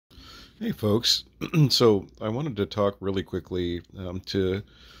Hey, folks. So I wanted to talk really quickly to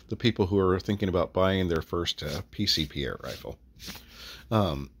the people who are thinking about buying their first PCP air rifle.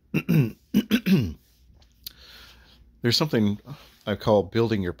 Um, there's something I call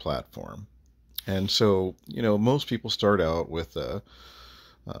building your platform. And so, most people start out with an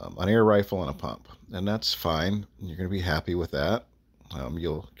air rifle and a pump, and that's fine. You're going to be happy with that.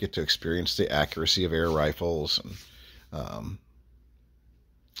 You'll get to experience the accuracy of air rifles and um,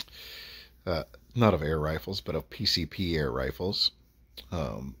 uh, not of air rifles, but of PCP air rifles.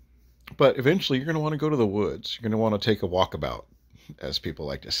 Um, but eventually, you're going to want to go to the woods. You're going to want to take a walkabout, as people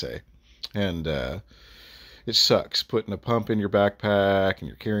like to say. And it sucks putting a pump in your backpack and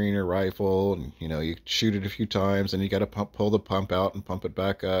you're carrying your rifle and you shoot it a few times and you got to pull the pump out and pump it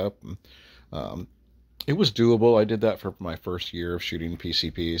back up. And, it was doable. I did that for my first year of shooting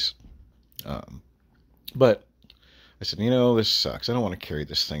PCPs. But I said, this sucks. I don't want to carry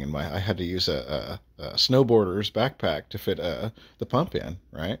this thing in my. I had to use a snowboarder's backpack to fit the pump in,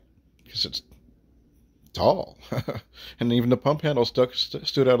 right? Because it's tall, and even the pump handle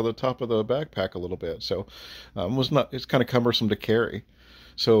stood out of the top of the backpack a little bit, so was not. It's kind of cumbersome to carry.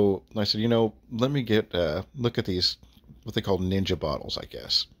 So I said, let me get look at these what they call ninja bottles, I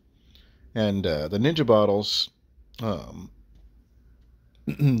guess. And the ninja bottles,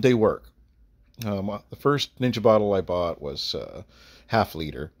 they work. The first ninja bottle I bought was half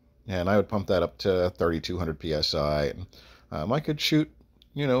liter, and I would pump that up to 3,200 psi, and I could shoot,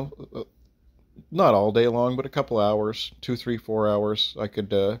 not all day long, but a couple hours, 2, 3, 4 hours. I could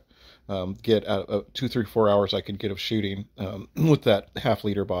get 2, 3, 4 hours. I could get of shooting with that half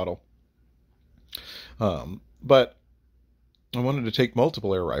liter bottle. But I wanted to take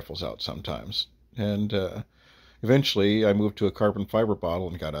multiple air rifles out sometimes, and eventually I moved to a carbon fiber bottle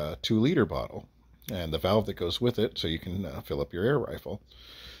and got a 2 liter bottle, and the valve that goes with it, so you can fill up your air rifle.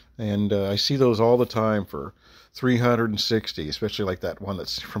 And I see those all the time for 360, especially like that one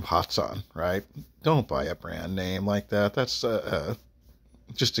that's from Hotson, right? Don't buy a brand name like that. That's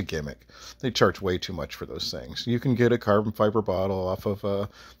just a gimmick. They charge way too much for those things. You can get a carbon fiber bottle off of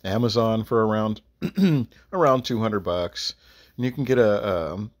Amazon for around around $200, and you can get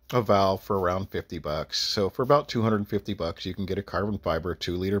a valve for around $50. So for about $250, you can get a carbon fiber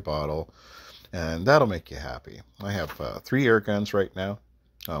 2 liter bottle, and that'll make you happy. I have 3 air guns right now.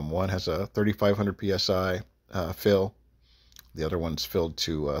 One has a 3,500 psi fill. The other one's filled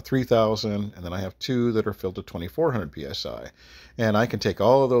to 3,000, and then I have 2 that are filled to 2,400 psi. And I can take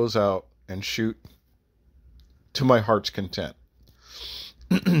all of those out and shoot to my heart's content.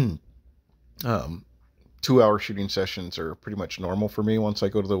 2 hour shooting sessions are pretty much normal for me once I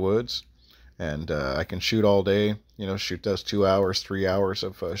go to the woods, and I can shoot all day. Shoot those 2 hours, 3 hours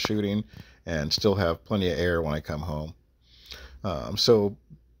of shooting, and still have plenty of air when I come home. So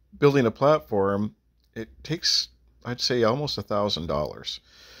building a platform, it takes, I'd say, almost $1,000.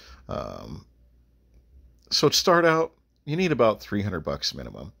 So to start out, you need about $300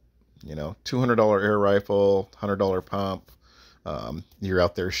 minimum. $200 air rifle, $100 pump. You're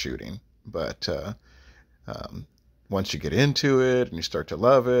out there shooting. But once you get into it and you start to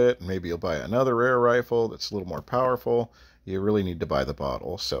love it, maybe you'll buy another air rifle that's a little more powerful. You really need to buy the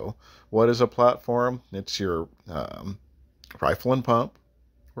bottle. So what is a platform? It's your rifle and pump,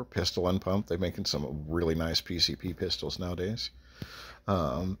 or pistol and pump. They're making some really nice PCP pistols nowadays.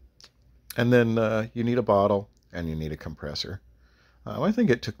 And then you need a bottle and you need a compressor. I think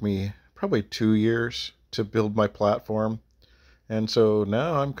it took me probably 2 years to build my platform. And so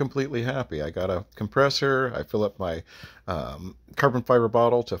now I'm completely happy. I got a compressor. I fill up my carbon fiber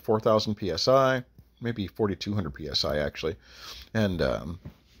bottle to 4,000 psi, maybe 4,200 psi actually. And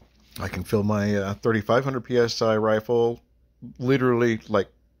I can fill my 3,500 psi rifle literally like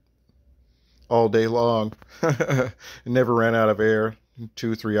all day long. It never ran out of air.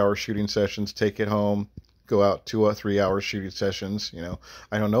 2, 3 hour shooting sessions, take it home, go out 2 or 3 hour shooting sessions.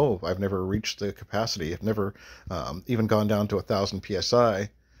 I don't know. I've never reached the capacity. I've never even gone down to 1,000 psi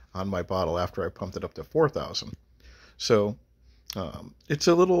on my bottle after I pumped it up to 4,000. So it's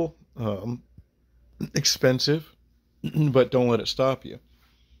a little expensive, but don't let it stop you.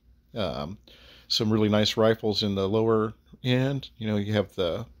 Some really nice rifles in the lower end. You have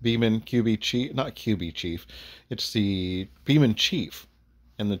the Beeman QB Chief, not QB Chief, it's the Beeman Chief,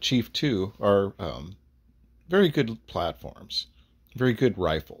 and the Chief 2 are very good platforms, very good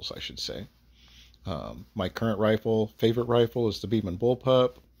rifles, I should say. My current favorite rifle, is the Beeman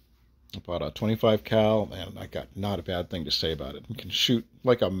Bullpup. I bought a 25 cal, and I got not a bad thing to say about it. You can shoot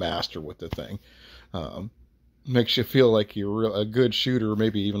like a master with the thing. Makes you feel like you're a good shooter,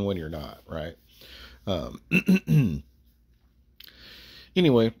 maybe even when you're not, right?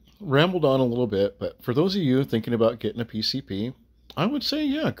 Anyway, rambled on a little bit, but for those of you thinking about getting a PCP, I would say,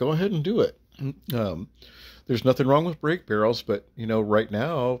 yeah, go ahead and do it. Um, there's nothing wrong with brake barrels, but right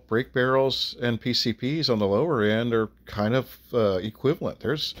now, brake barrels and PCPs on the lower end are kind of equivalent.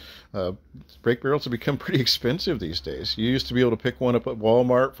 There's brake barrels have become pretty expensive these days. You used to be able to pick one up at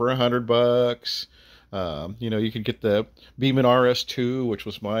Walmart for $100. You could get the Beeman RS2, which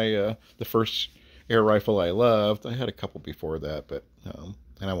was my the first air rifle I loved. I had a couple before that, but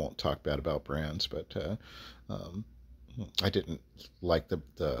and I won't talk bad about brands, but um, I didn't like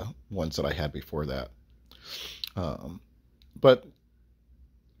the ones that I had before that. But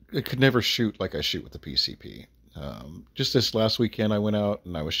it could never shoot like I shoot with the PCP. Just this last weekend, I went out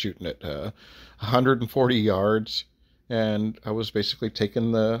and I was shooting at 140 yards, and I was basically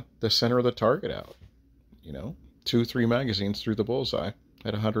taking the center of the target out. 2-3 magazines through the bullseye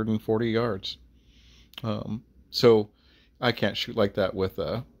at 140 yards. So I can't shoot like that with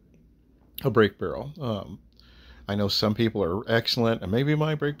a brake barrel. I know some people are excellent, and maybe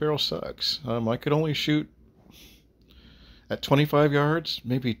my brake barrel sucks. I could only shoot at 25 yards,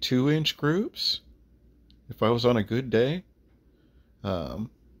 maybe 2-inch groups if I was on a good day.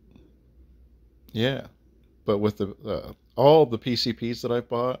 Yeah, but with the all the PCPs that I've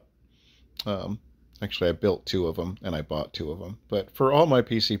bought, actually I built 2 of them and I bought 2 of them. But for all my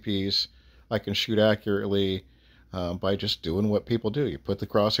PCPs, I can shoot accurately by just doing what people do. You put the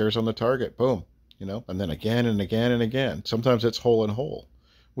crosshairs on the target, boom, and then again and again and again. Sometimes it's hole in hole,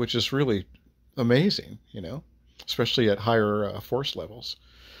 which is really amazing, especially at higher force levels.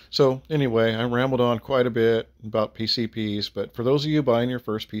 So anyway, I rambled on quite a bit about PCPs, but for those of you buying your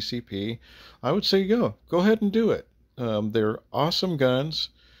first PCP, I would say go ahead and do it. They're awesome guns.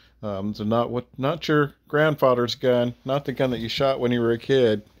 They're not your grandfather's gun, not the gun that you shot when you were a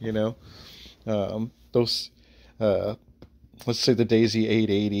kid. Those, let's say the Daisy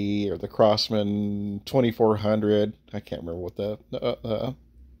 880 or the Crossman 2400. I can't remember what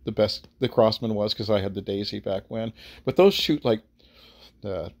the best the Crossman was, because I had the Daisy back when. But those shoot like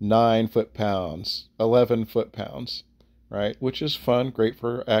 9 foot-pounds, 11 foot-pounds, right? Which is fun, great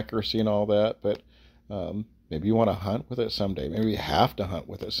for accuracy and all that. But maybe you want to hunt with it someday. Maybe you have to hunt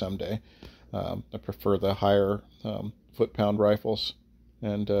with it someday. I prefer the higher foot-pound rifles.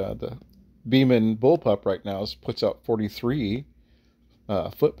 And the Beeman Bullpup right now puts out 43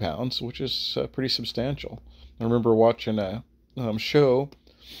 foot-pounds, which is pretty substantial. I remember watching a show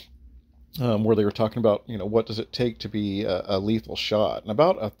where they were talking about, what does it take to be a lethal shot. And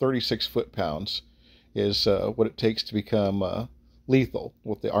about a 36 foot-pounds is what it takes to become lethal,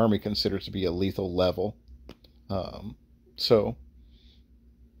 what the Army considers to be a lethal level. So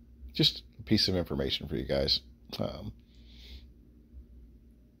just a piece of information for you guys.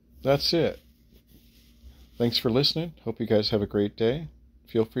 That's it. Thanks for listening. Hope you guys have a great day.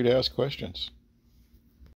 Feel free to ask questions.